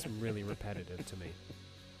sounds really repetitive to me.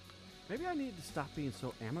 Maybe I need to stop being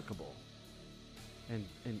so amicable. And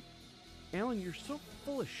Alan, you're so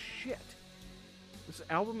full of shit. This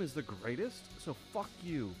album is the greatest, so fuck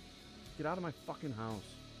you. Get out of my fucking house.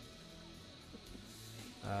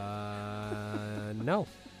 No.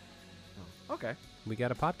 Oh, okay. We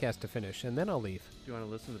got a podcast to finish, and then I'll leave. Do you want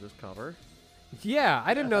to listen to this cover? Yeah,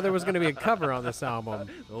 I didn't know there was going to be a cover on this album.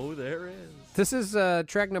 Oh, there is. This is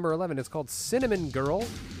track number 11. It's called Cinnamon Girl.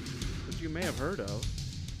 Which you may have heard of.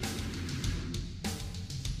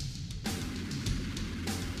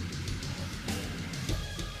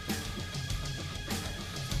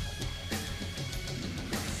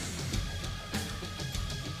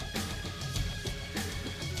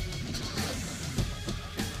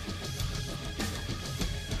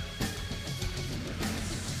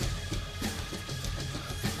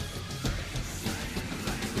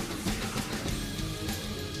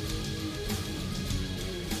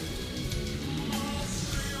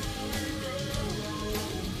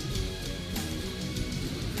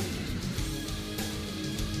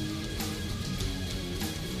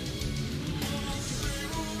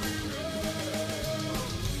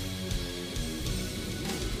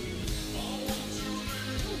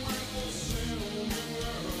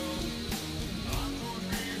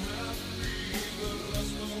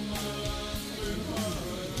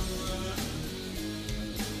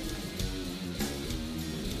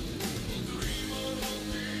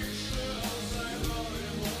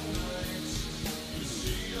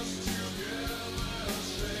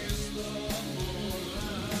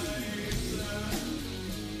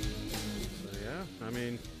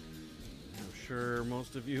 sure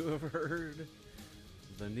most of you have heard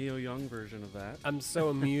the Neil Young version of that. I'm so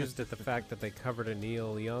amused at the fact that they covered a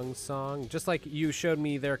Neil Young song, just like you showed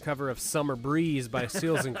me their cover of "Summer Breeze" by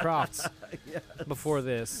Seals and Crofts before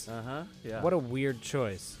this. Yeah. What a weird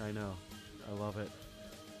choice. I know. I love it.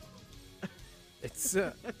 It's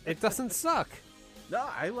it doesn't suck. No,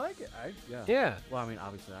 I like it. Yeah. Yeah. Well, I mean,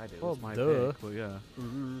 obviously I did. Well, It's my duh. pick, but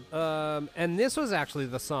yeah. And this was actually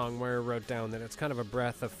the song where I wrote down that it's kind of a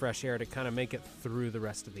breath of fresh air to kind of make it through the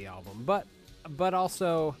rest of the album. But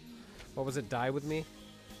also, what was it? Die With Me?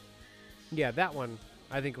 Yeah, that one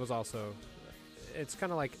I think was also. It's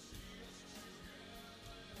kind of like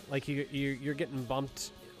you're getting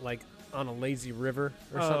bumped like on a lazy river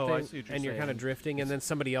or Oh, I something, see what you're and you're kind of saying. drifting, and then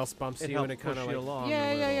somebody else bumps you, and it kind of like along.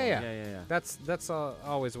 yeah. Yeah. That's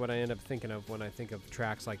always what I end up thinking of when I think of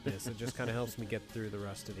tracks like this. It just kind of helps me get through the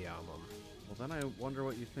rest of the album. Well, then I wonder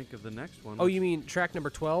what you think of the next one. Oh, you mean track number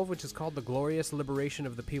 12, which is called "The Glorious Liberation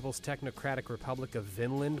of the People's Technocratic Republic of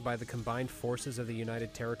Vinland by the Combined Forces of the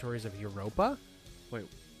United Territories of Europa"? Wait.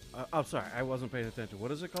 I'm sorry, I wasn't paying attention.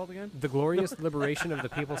 What is it called again? The Glorious Liberation of the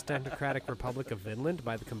People's Technocratic Republic of Vinland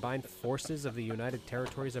by the Combined Forces of the United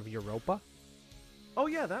Territories of Europa? Oh,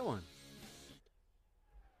 yeah, that one.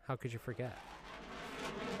 How could you forget?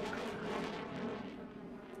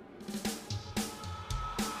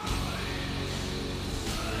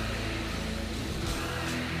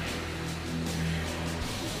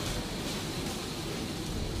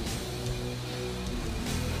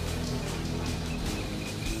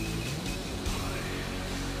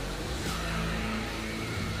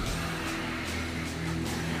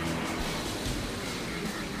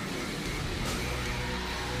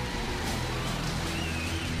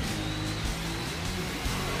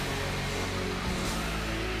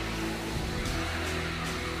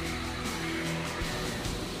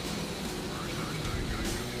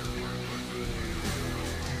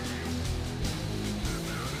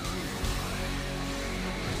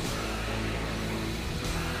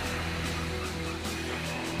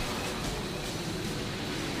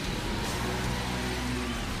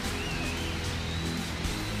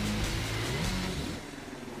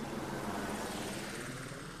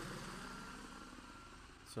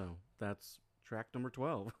 So that's track number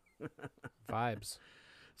 12. Vibes.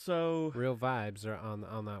 So Real vibes are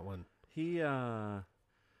on that one. he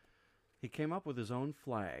came up with his own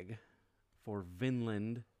flag for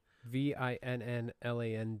Vinland. Vinnland.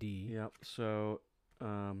 Yep. So,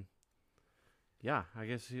 yeah, I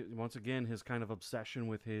guess once again his kind of obsession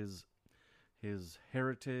with his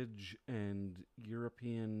heritage and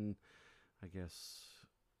European, I guess,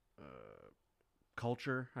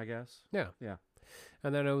 culture. I guess. Yeah. Yeah.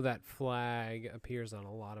 And I know that flag appears on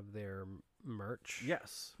a lot of their merch.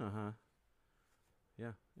 Yes.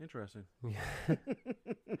 Yeah. Interesting.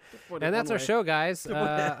 And that's our show, guys.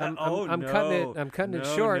 I'm cutting it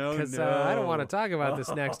short because I don't want to talk about this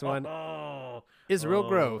next one. It's real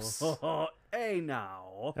gross. Hey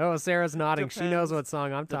now. Oh, Sarah's nodding. She knows Depends- what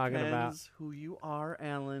song I'm talking about. Depends who you are,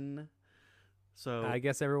 Alan. So I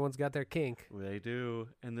guess everyone's got their kink. they do,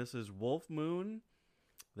 and this is Wolf Moon,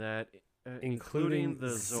 that Including including the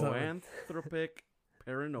zoanthropic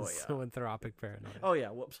paranoia. Zoanthropic paranoia. Oh yeah,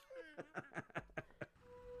 whoops.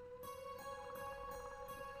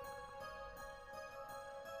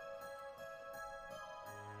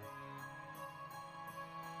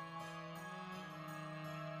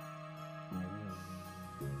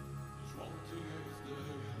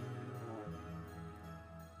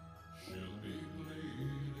 She'll be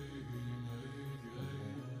bleeding again.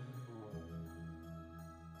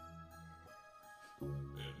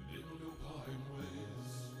 And in the pine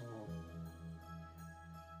ways,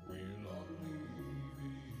 we'll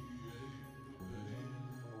alleviate the pain.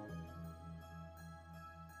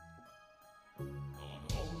 On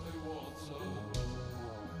holy water,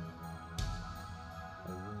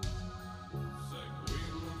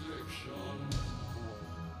 sanguine addiction.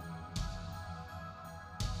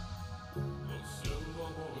 The silver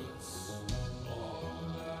bullets, our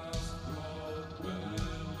last blood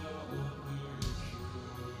benediction.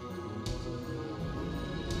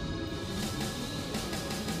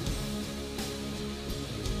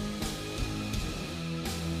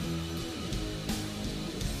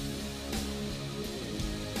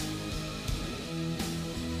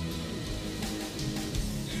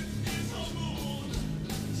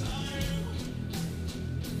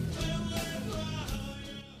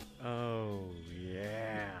 Oh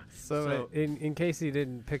yeah. So, in case you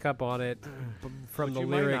didn't pick up on it, from Which the you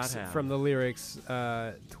might not lyrics,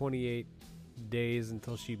 have. 28 days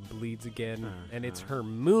until she bleeds again, and it's Uh-huh. her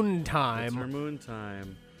moon It's time. her moon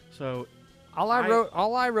time. So All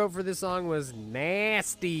I wrote for this song was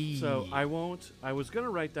nasty. So I won't. I was gonna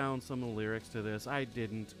write down some of the lyrics to this. I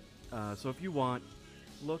didn't. So if you want,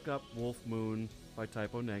 look up Wolf Moon by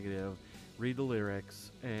Typo Negative, read the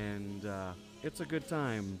lyrics, and it's a good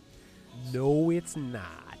time. No, it's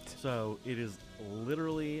not. So it is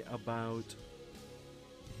literally about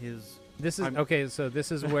his. This is okay. So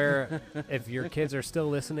this is where, if your kids are still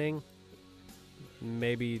listening,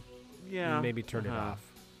 maybe turn it off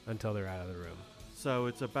until they're out of the room. So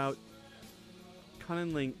it's about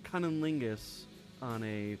cunnilingus on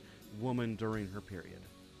a woman during her period.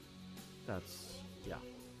 That's, yeah.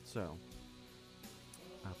 So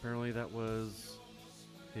apparently that was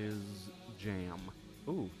his jam.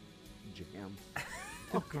 Ooh, jam.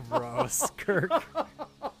 Gross, Kirk.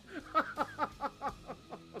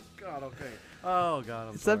 God, okay. Oh, God,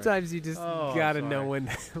 I'm sorry. Sometimes you just gotta know when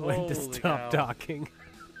to Holy stop cow. talking.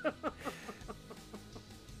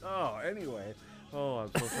 Oh, anyway. Oh,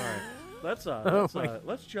 I'm so sorry.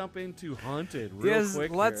 Let's jump into Haunted real Yes,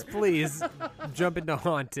 quick let's here. please jump into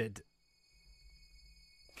Haunted.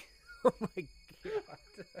 Oh my god.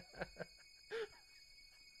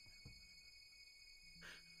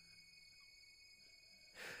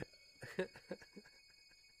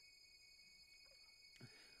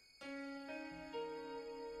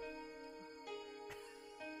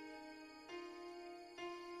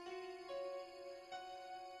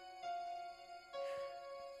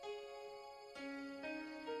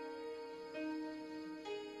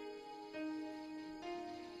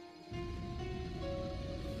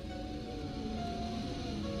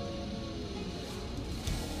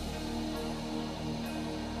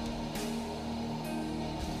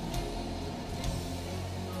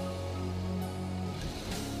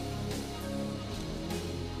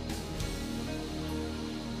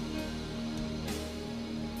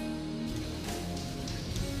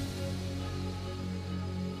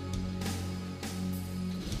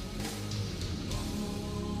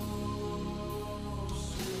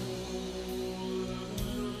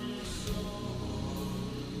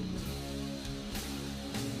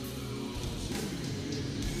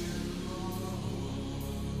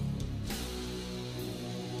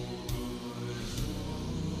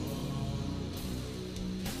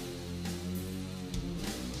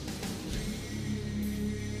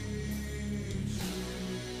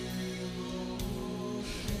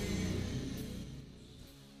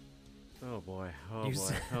 Oh, boy. Oh, You boy.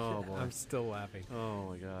 said- Oh, boy. I'm still laughing.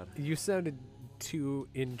 Oh, my God. You sounded too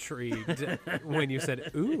intrigued when you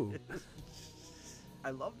said, ooh.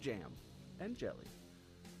 I love jam and jelly.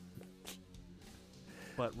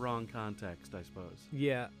 But wrong context, I suppose.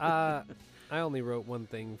 Yeah, I only wrote one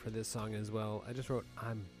thing for this song as well. I just wrote,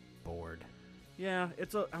 I'm bored. Yeah,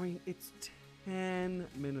 it's 10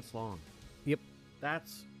 minutes long. Yep.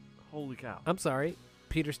 That's, holy cow. I'm sorry,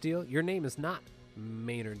 Peter Steele, your name is not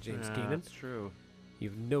Maynard James Yeah, Keenan. That's true. You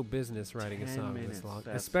have no business writing a 10 song minutes, this long,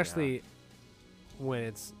 that's- especially when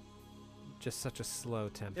it's just such a slow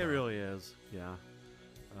tempo. It really is, yeah.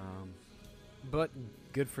 But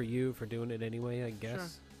good for you for doing it anyway, I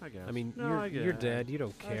guess. Sure, I guess. I mean, No, I get you're it. dead. You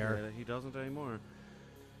don't I get care. it. He doesn't anymore.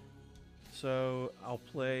 So I'll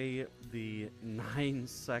play the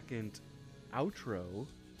 9-second outro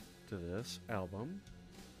to this album,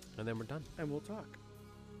 And then we're done. and we'll talk.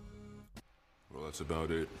 Well, that's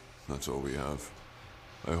about it. That's all we have.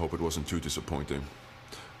 I hope it wasn't too disappointing.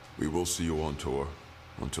 We will see you on tour.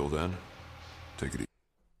 Until then, take it easy.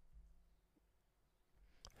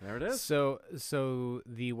 There it is. So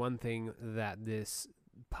the one thing that this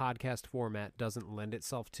podcast format doesn't lend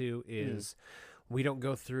itself to is we don't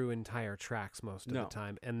go through entire tracks most of No. the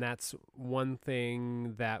time, and that's one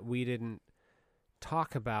thing that we didn't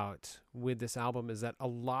talk about with this album is that a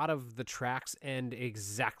lot of the tracks end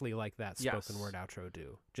exactly like that spoken Yes. word outro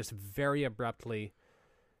do, just very abruptly.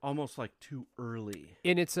 Almost like too early.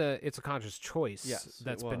 And it's a conscious choice Yes, it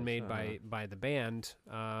that's been was, made by the band,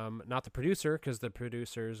 not the producer, because the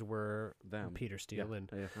producers were Them. Peter Steele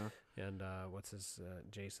Yeah. and what's his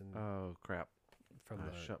Jason Oh, crap. from I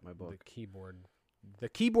the shut my book. the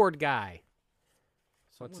keyboard guy.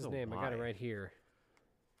 Something What's his with a name? I got it Y. right here.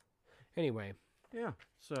 Anyway, Yeah.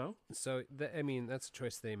 So, so I mean that's a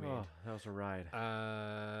choice they made. oh, that was a ride.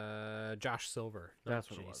 Josh Silver. not That's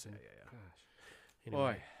what it was. Jason. Yeah. Gosh. Boy,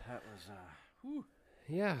 Anyway, that was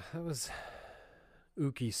yeah, that was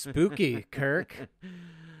ooky spooky, Kirk.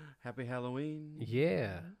 Happy Halloween.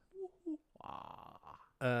 Yeah.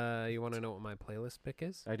 Ah. You want to know what my playlist pick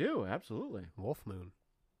is? I do, absolutely. Wolf Moon.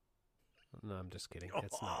 No, I'm just kidding.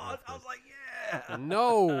 It's not Oh, Wolf I Moon. was like, yeah.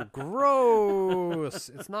 No, gross.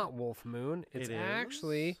 It's not Wolf Moon. It's It is?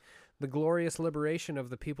 actually The Glorious Liberation of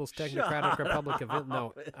the People's Technocratic Republic of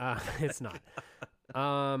No, it's not.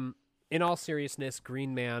 In all seriousness,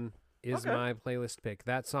 Green Man is my playlist pick.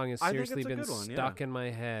 That song has I think seriously it's a been good one, stuck in my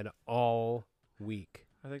head all week.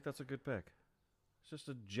 I think that's a good pick. It's just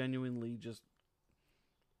a genuinely just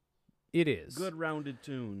It is good rounded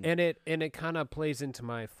tune. and it kind of plays into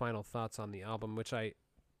my final thoughts on the album, which I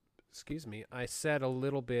said a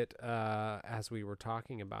little bit as we were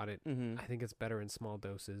talking about it. Mm-hmm. I think it's better in small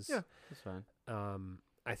doses. Yeah, that's fine.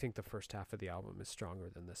 I think the first half of the album is stronger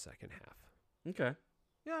than the second half. Okay.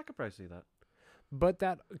 Yeah, I could probably see that. But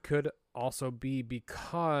that could also be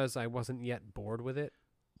because I wasn't yet bored with it.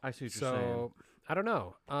 I see what you're saying. So I don't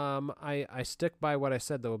know. I stick by what I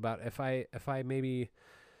said though about if I maybe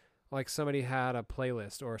like somebody had a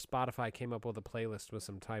playlist or Spotify came up with a playlist with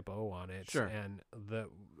some typo on it, Sure. and the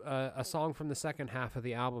a song from the second half of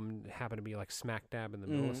the album happened to be like smack dab in the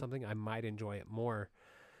middle of something, I might enjoy it more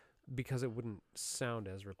because it wouldn't sound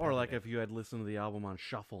as repetitive. Or like if you had listened to the album on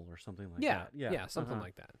shuffle or something like yeah, that. yeah, something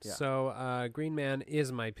like that. Yeah. So Green Man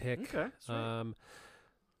is my pick. Okay, sweet.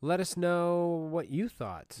 Let us know what you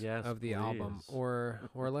thought Yes, of the album, please. or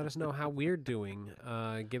let us know how we're doing.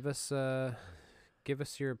 Give us your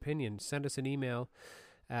opinion. Send us an email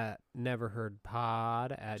at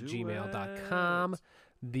neverheardpod@gmail.com.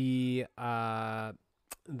 The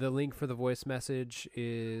link for the voice message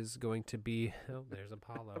is going to be there's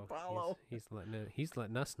Apollo. Apollo. He's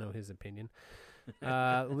letting us know his opinion.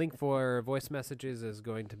 Link for voice messages is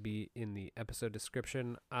going to be in the episode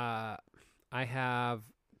description. I have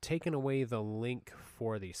taken away the link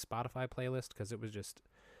for the Spotify playlist because it was just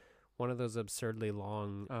one of those absurdly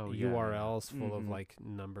long URLs full of like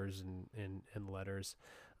numbers and letters.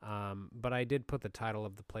 But I did put the title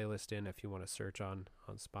of the playlist in if you want to search on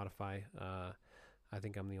Spotify. I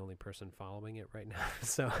think I'm the only person following it right now.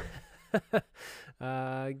 So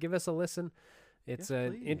give us a listen. It's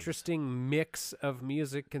an interesting mix of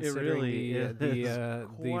music considering the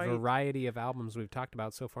variety of albums we've talked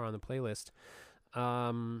about so far on the playlist.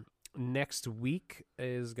 Next week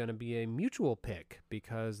is going to be a mutual pick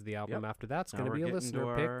because the album after that's going to be a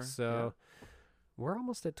listener pick. So we're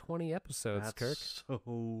almost at 20 episodes, That's Kirk.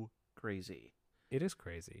 so crazy. It is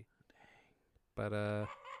crazy. But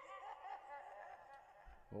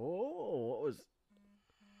what was...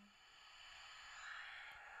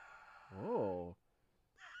 Oh.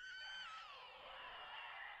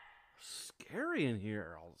 Scary in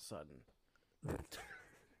here all of a sudden.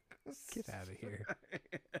 get out of here.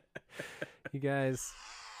 You guys.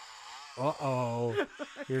 Uh-oh.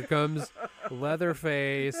 Here comes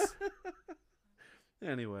Leatherface.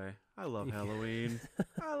 Anyway, I love Halloween.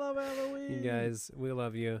 I love Halloween. You guys, we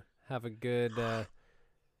love you. Have a good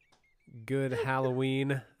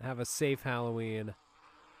Halloween. Have a safe Halloween.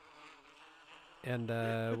 And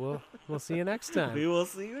we'll see you next time. We will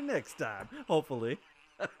see you next time, hopefully.